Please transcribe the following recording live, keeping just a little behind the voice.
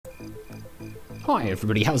Hi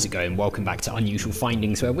everybody, how's it going? Welcome back to Unusual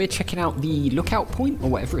Findings, where we're checking out the lookout point, or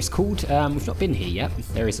whatever it's called. We've not been here yet.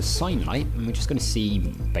 There is a sign light, and we're just going to see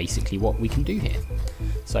basically what we can do here.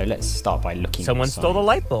 So let's start by looking Someone at the stole the sign.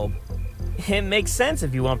 light bulb. It makes sense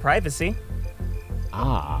if you want privacy.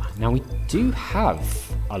 Ah, now we do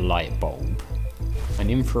have a light bulb, an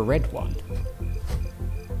infrared one.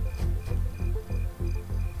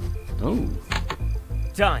 Oh,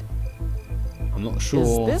 Done. I'm not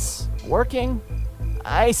sure. Is this working?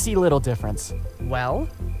 I see little difference. Well,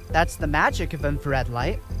 that's the magic of infrared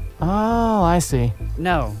light. Oh, I see.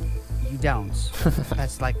 No, you don't.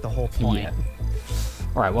 That's like the whole point. Yeah.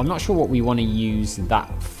 Alright, well I'm not sure what we want to use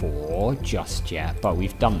that for just yet, but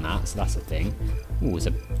we've done that, so that's a thing. Oh, there's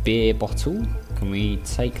a beer bottle. Can we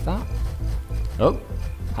take that? Oh,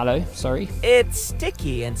 hello, sorry. It's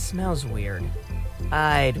sticky and smells weird.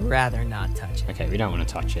 I'd rather not touch it. Okay, we don't want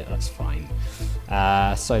to touch it, that's fine.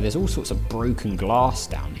 So there's all sorts of broken glass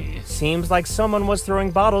down here. Seems like someone was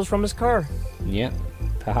throwing bottles from his car. Yep,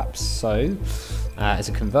 perhaps so. It's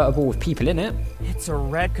a convertible with people in it. It's a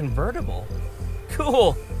red convertible.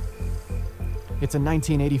 Cool. It's a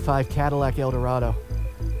 1985 Cadillac Eldorado.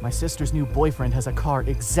 My sister's new boyfriend has a car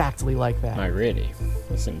exactly like that. Oh, really?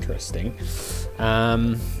 That's interesting.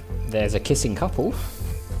 There's a kissing couple.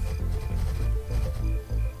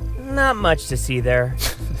 Not much to see there.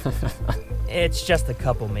 It's just a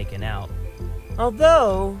couple making out.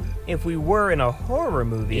 Although, if we were in a horror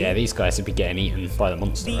movie, Yeah, these guys would be getting eaten by the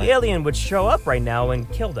monster, the right? alien would show up right now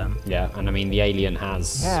and kill them. Yeah, and I mean the alien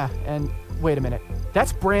has... Yeah, and wait a minute.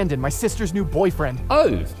 That's Brandon, my sister's new boyfriend.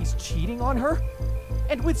 Oh! He's cheating on her?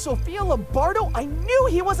 And with Sophia Lombardo, I knew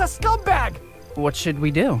he was a scumbag! What should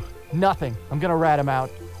we do? Nothing. I'm gonna rat him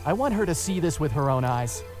out. I want her to see this with her own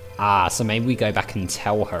eyes. Ah, so maybe we go back and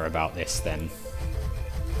tell her about this then.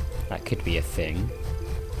 That could be a thing.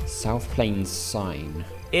 South Plains sign.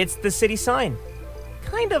 It's the city sign.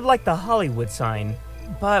 Kind of like the Hollywood sign,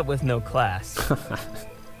 but with no class.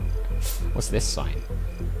 What's this sign?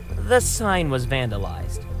 The sign was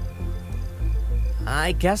vandalized.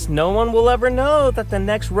 I guess no one will ever know that the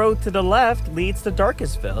next road to the left leads to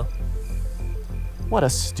Darkestville. What a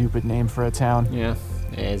stupid name for a town. Yeah,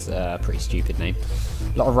 it is a pretty stupid name.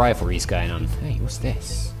 A lot of rivalries going on. Hey, what's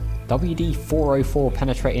this? WD-404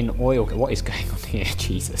 penetrating oil. What is going on here?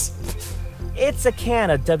 Jesus. It's a can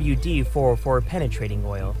of WD-404 penetrating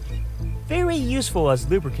oil. Very useful as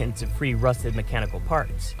lubricant to free rusted mechanical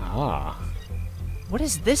parts. Ah. What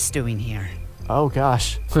is this doing here? Oh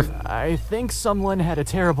gosh. I think someone had a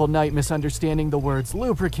terrible night misunderstanding the words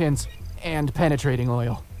lubricant and penetrating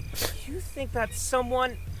oil. You think that's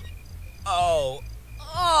someone... Oh.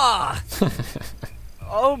 Ah!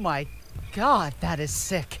 Oh my god, that is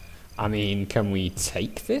sick. I mean, can we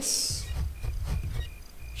take this?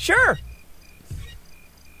 Sure!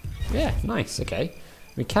 Yeah, nice, okay.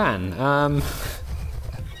 We can.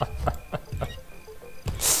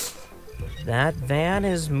 That van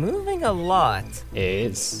is moving a lot. It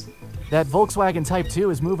is. That Volkswagen Type 2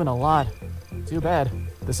 is moving a lot. Too bad.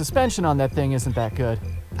 The suspension on that thing isn't that good.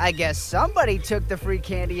 I guess somebody took the free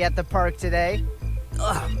candy at the park today.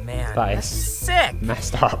 Oh man, That that's is sick!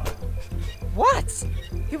 messed up. What?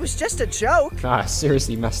 It was just a joke. Ah,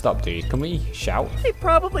 seriously messed up, dude. Can we shout? They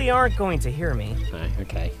probably aren't going to hear me. No,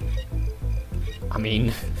 okay. I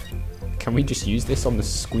mean, can we just use this on the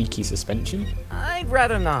squeaky suspension? I'd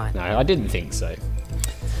rather not. No, I didn't think so.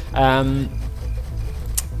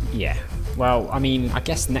 Yeah. Well, I mean, I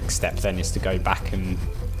guess next step then is to go back and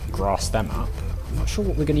grass them up. I'm not sure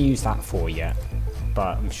what we're going to use that for yet,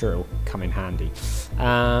 but I'm sure it'll come in handy.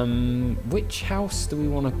 Which house do we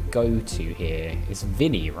want to go to here? It's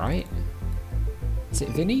Vinny, right? Is it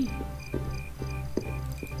Vinny?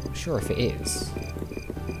 Not sure if it is.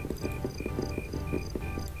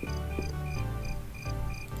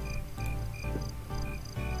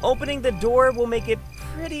 Opening the door will make it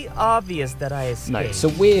pretty obvious that I escaped. No, so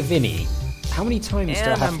we're Vinny. How many times do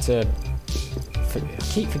I And have to... I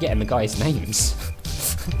keep forgetting the guys' names.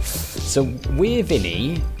 So we're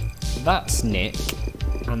Vinny, that's Nick,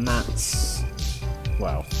 and that's...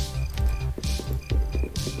 well...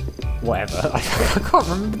 whatever. I can't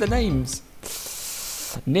remember the names.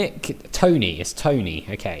 Nick, Tony, it's Tony.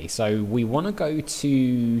 Okay, so we want to go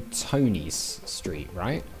to Tony's street,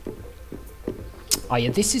 right? Oh yeah,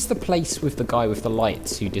 this is the place with the guy with the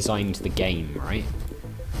lights who designed the game, right?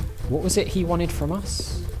 What was it he wanted from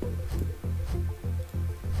us?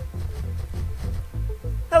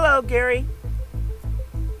 Hello, Gary.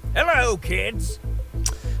 Hello, kids.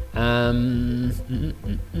 I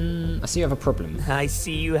see you have a problem. I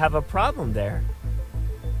see you have a problem there.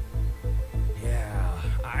 Yeah,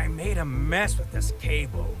 I made made a mess with this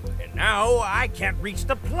cable, and now I can't reach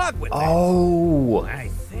the plug with it. Oh, I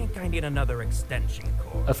think I need another extension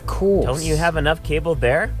cord. of course. Don't you have enough cable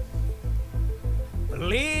there?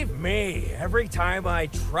 Believe me, every time I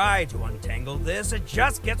try to untangle this, it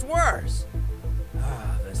just gets worse.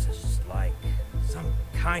 This is just like some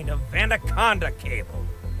kind of anaconda cable.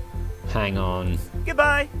 Hang on.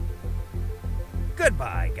 Goodbye.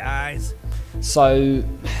 Goodbye, guys. So,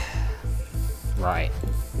 right.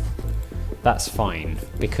 That's fine,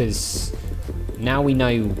 because now we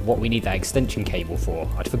know what we need that extension cable for.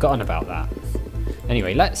 I'd forgotten about that.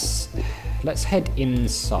 Anyway, let's head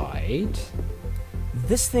inside.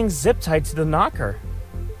 This thing's zip tied to the knocker.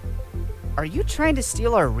 Are you trying to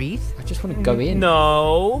steal our wreath? I just want to go in.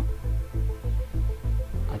 No.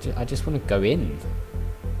 I just want to go in.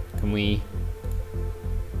 Can we...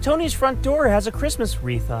 Tony's front door has a Christmas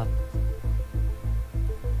wreath up.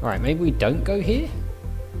 Alright, maybe we don't go here?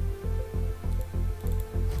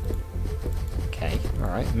 Okay,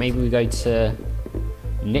 alright. Maybe we go to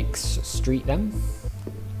Nick's Street then?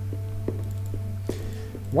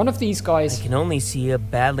 One of these I guys... can only see a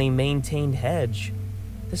badly maintained hedge.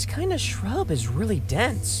 This kind of shrub is really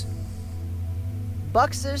dense.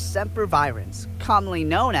 Buxus sempervirens, commonly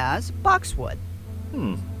known as boxwood.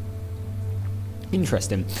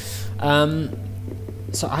 Interesting.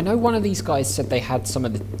 So I know one of these guys said they had some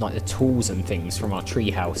of the tools and things from our tree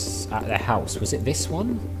house at their house. Was it this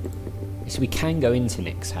one? So we can go into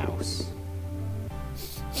Nick's house.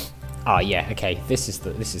 Ah, yeah. Okay, this is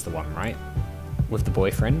the one, right? With the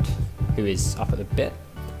boyfriend, who is up at the bit.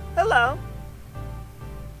 Hello.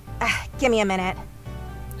 Give me a minute.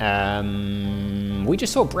 We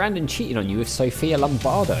just saw Brandon cheating on you with Sophia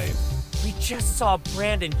Lombardo. We just saw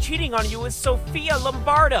Brandon cheating on you with Sophia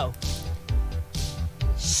Lombardo.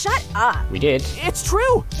 Shut up. We did. It's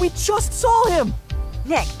true! We just saw him!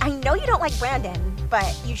 Nick, I know you don't like Brandon,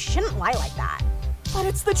 but you shouldn't lie like that. But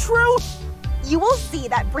it's the truth! You will see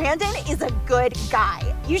that Brandon is a good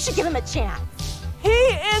guy. You should give him a chance. He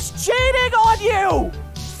is cheating on you!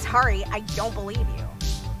 Sorry, I don't believe you.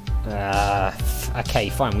 Okay,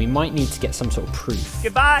 fine. We might need to get some sort of proof.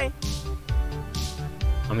 Goodbye.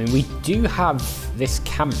 I mean, we do have this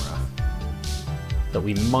camera that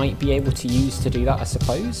we might be able to use to do that, I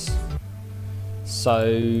suppose.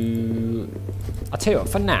 So, I'll tell you what,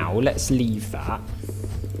 for now, let's leave that.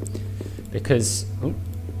 Because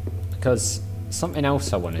something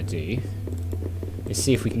else I want to do is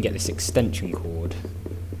see if we can get this extension cord,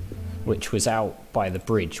 which was out by the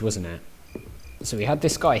bridge, wasn't it? So we had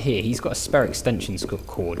this guy here. He's got a spare extension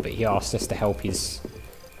cord, but he asked us to help his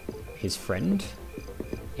friend.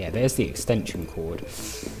 Yeah, there's the extension cord.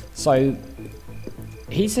 So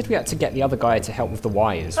he said we had to get the other guy to help with the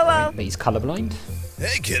wires, Hello. right? But he's colorblind.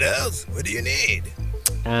 Hey, kiddos, what do you need?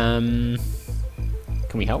 Can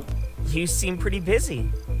we help? You seem pretty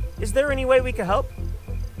busy. Is there any way we could help?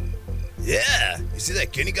 Yeah, you see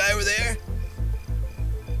that Kenny guy over there?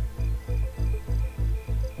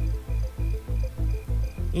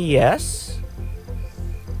 Yes.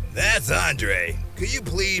 That's Andre. Could you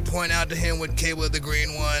please point out to him what cable is the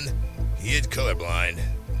green one? He is colorblind.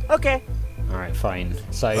 Okay. Alright, fine.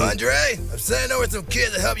 So Andre, I'm sending over some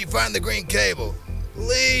kids to help you find the green cable.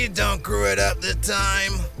 Please don't screw it up this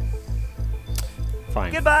time.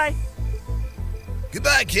 fine. Goodbye.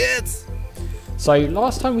 Goodbye, kids. So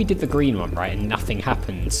last time we did the green one, right, and nothing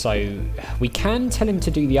happened. So we can tell him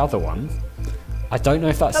to do the other one. I don't know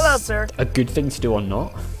if that's Hello, sir. a good thing to do or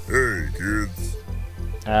not. Hey, kids.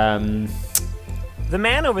 The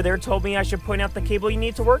man over there told me I should point out the cable you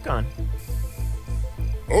need to work on.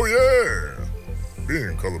 Oh, yeah.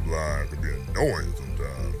 Being colorblind can be annoying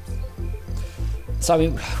sometimes. So I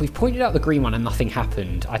mean, we've pointed out the green one and nothing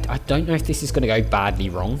happened. I don't know if this is going to go badly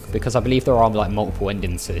wrong, because I believe there are like multiple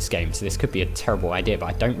endings to this game, so this could be a terrible idea, but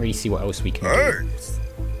I don't really see what else we can do.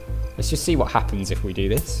 Let's just see what happens if we do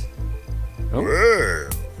this. Oh, Well,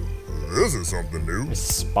 this is something new. it's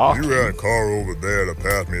sparking. You had a car over there to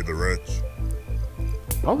pass me the wrench.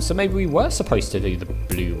 Oh, so maybe we were supposed to do the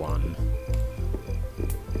blue one.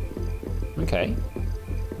 Okay.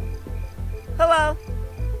 Hello.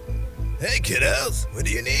 Hey, kiddos, what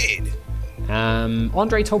do you need?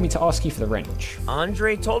 Andre told me to ask you for the wrench.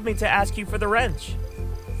 Andre told me to ask you for the wrench.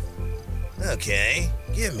 Okay,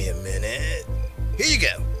 give me a minute. Here you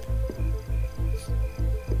go.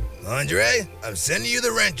 Andre, I'm sending you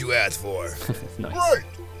the wrench you asked for. Nice. Right.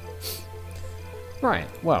 Right,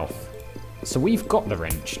 well, so we've got the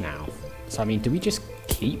wrench now. So, I mean, do we just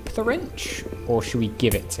keep the wrench, or should we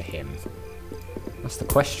give it to him? That's the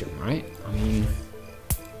question, right? I mean,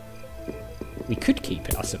 We could keep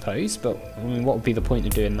it, I suppose, but I mean, what would be the point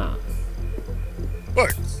of doing that?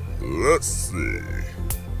 Thanks. Let's see.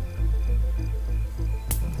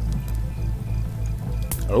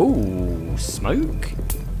 Oh, smoke?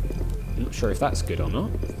 I'm not sure if that's good or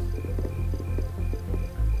not.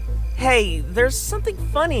 Hey, there's something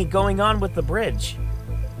funny going on with the bridge.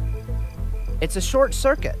 It's a short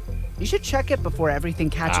circuit. You should check it before everything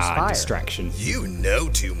catches fire. Distraction. You know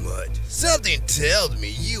too much. Something tells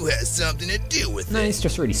me you had something to do with No, it. it's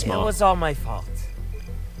just really smart. It was all my fault.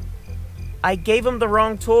 I gave him the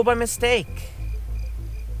wrong tool by mistake.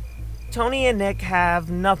 Tony and Nick have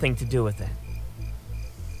nothing to do with it.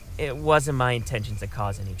 It wasn't my intention to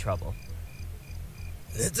cause any trouble.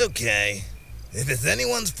 It's okay. If it's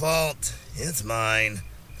anyone's fault, it's mine.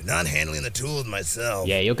 For not handling the tools myself.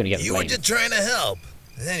 Yeah, you're gonna get the You were blame. just trying to help.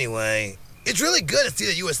 Anyway, it's really good to see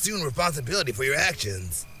that you assumed responsibility for your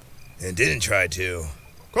actions. And didn't try to.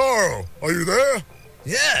 Carl, are you there?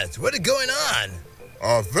 Yes, what is going on?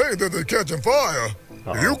 I think that they're catching fire.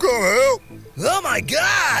 Uh-oh. You come help? Oh my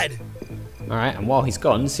god! Alright, and while he's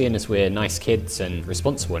gone, seeing as we're nice kids and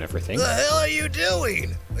responsible and everything. The hell are you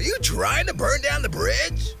doing? Are you trying to burn down the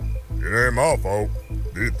bridge? It ain't my fault.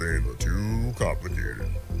 These things are too complicated.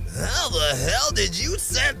 How the hell did you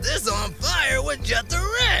set this on fire with just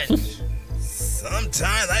a wrench?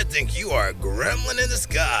 Sometimes I think you are a gremlin in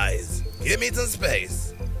disguise. Give me some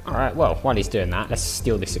space. Alright, well, while he's doing that, let's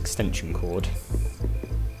steal this extension cord.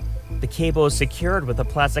 The cable is secured with a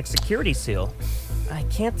plastic security seal. I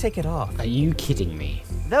can't take it off. Are you kidding me?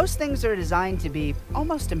 Those things are designed to be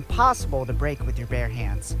almost impossible to break with your bare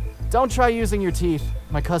hands. Don't try using your teeth.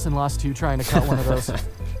 My cousin lost two trying to cut one of those.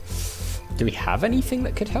 Do we have anything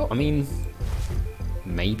that could help? I mean,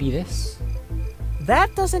 maybe this?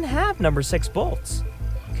 That doesn't have number 6 bolts.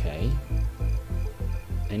 Okay.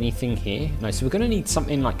 Anything here? No, so we're going to need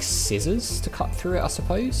something like scissors to cut through it, I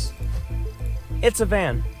suppose. It's a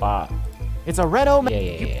van. But, It's a red omen.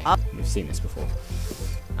 yeah. We've seen this before.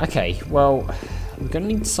 Okay, well, we're going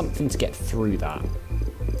to need something to get through that.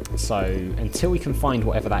 So, until we can find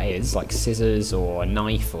whatever that is, like scissors or a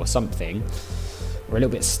knife or something, we're a little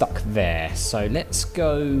bit stuck there. So let's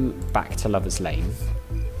go back to Lover's Lane.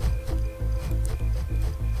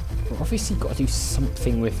 We've obviously got to do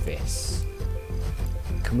something with this.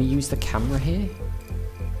 Can we use the camera here?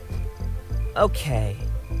 Okay.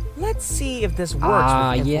 Let's see if this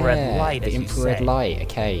works with infrared light, the as you infrared say. light.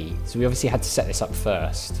 Okay, so we obviously had to set this up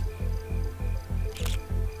first.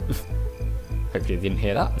 Hopefully you didn't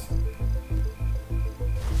hear that.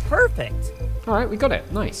 Perfect. All right, we got it.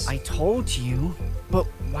 Nice. I told you, but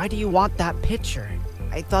why do you want that picture?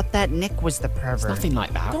 I thought that Nick was the pervert. It's nothing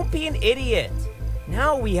like that. Don't be an idiot.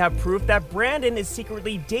 Now we have proof that Brandon is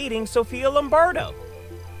secretly dating Sophia Lombardo.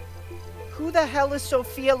 Who the hell is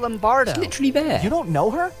Sophia Lombardo? It's literally there. You don't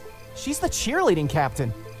know her? She's the cheerleading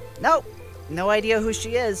captain. Nope. No idea who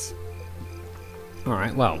she is. All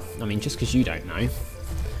right, well, I mean, just because you don't know,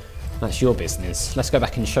 that's your business. Let's go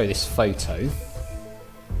back and show this photo.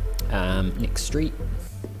 Nick Street.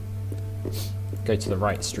 Go to the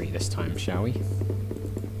right street this time, shall we?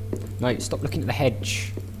 No, stop looking at the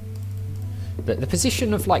hedge. The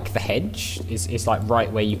position of, like, the hedge is like, right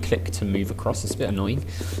where you click to move across. It's a bit annoying.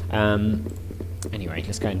 Anyway,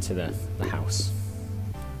 let's go into the house.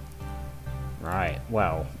 Right,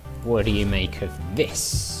 well, what do you make of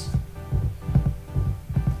this?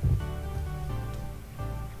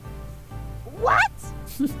 What?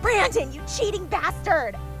 Brandon, you cheating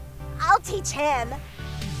bastard! I'll teach him.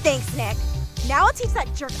 Thanks, Nick. Now I'll teach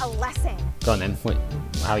that jerk a lesson. Go on then. Wait,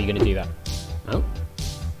 how are you going to do that? Oh.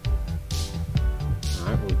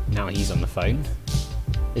 Alright, well, now he's on the phone.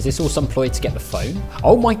 Is this all some ploy to get the phone?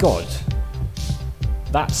 Oh my god!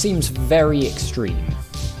 That seems very extreme.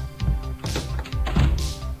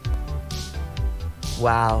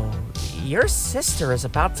 Wow, your sister is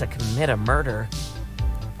about to commit a murder.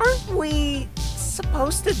 Aren't we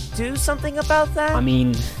supposed to do something about that? I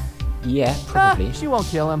mean, yeah, probably. She won't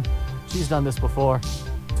kill him. She's done this before.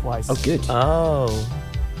 Twice. Oh, good. Oh.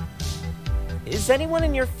 Is anyone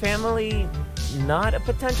in your family not a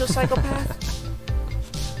potential psychopath?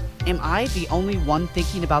 Am I the only one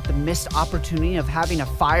thinking about the missed opportunity of having a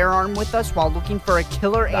firearm with us while looking for a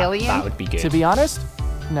killer alien? That would be good. To be honest,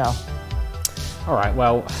 no. Alright,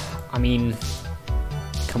 well, I mean,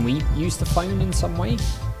 can we use the phone in some way?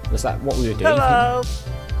 Was that what we were doing? Hello.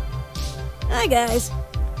 Hi, guys.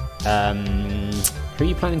 Who are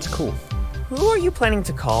you planning to call? Who are you planning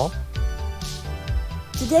to call?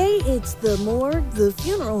 Today it's the morgue, the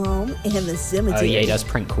funeral home, and the cemetery. Oh, yeah, he does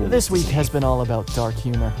prank calls. This week doesn't he? has been all about dark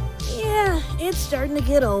humor. Yeah, it's starting to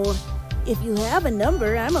get old. If you have a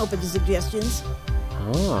number, I'm open to suggestions.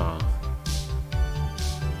 Ah.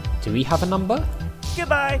 Do we have a number?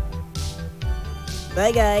 Goodbye.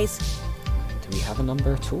 Bye, guys. Do we have a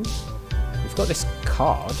number at all? We've got this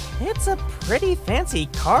card. It's a pretty fancy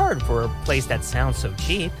card for a place that sounds so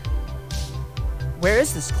cheap. Where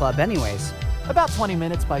is this club, anyways? About 20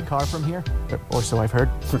 minutes by car from here, or so I've heard.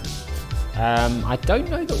 I don't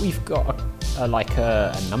know that we've got a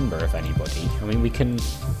number of anybody. I mean, we can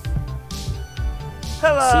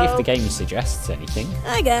Hello. see if the game suggests anything.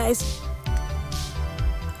 Hi, guys.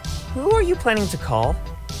 Who are you planning to call?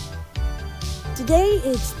 Today,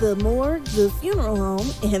 it's the morgue, the funeral home,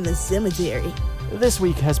 and the cemetery. This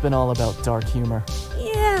week has been all about dark humor.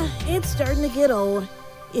 Yeah, it's starting to get old.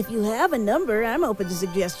 If you have a number, I'm open to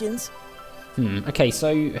suggestions. Okay,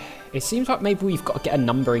 so it seems like maybe we've got to get a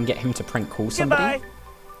number and get him to prank call somebody. Goodbye.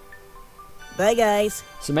 Bye, guys.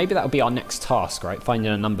 So maybe that'll be our next task, right?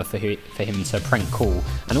 Finding a number for him to prank call,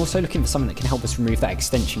 and also looking for someone that can help us remove that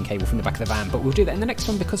extension cable from the back of the van. But we'll do that in the next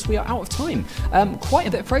one because we are out of time. Quite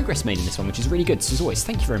a bit of progress made in this one, which is really good. So as always,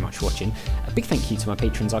 thank you very much for watching. A big thank you to my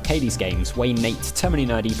patrons Arcades Games, Wayne, Nate, Termini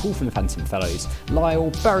Nerdy, Paul from the Phantom Fellows,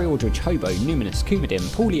 Lyle, Barry Aldridge, Hobo, Numinous,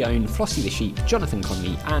 Kumadim, Paul Leone, Flossie the Sheep, Jonathan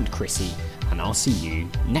Conley, and Chrissy. And I'll see you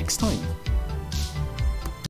next time.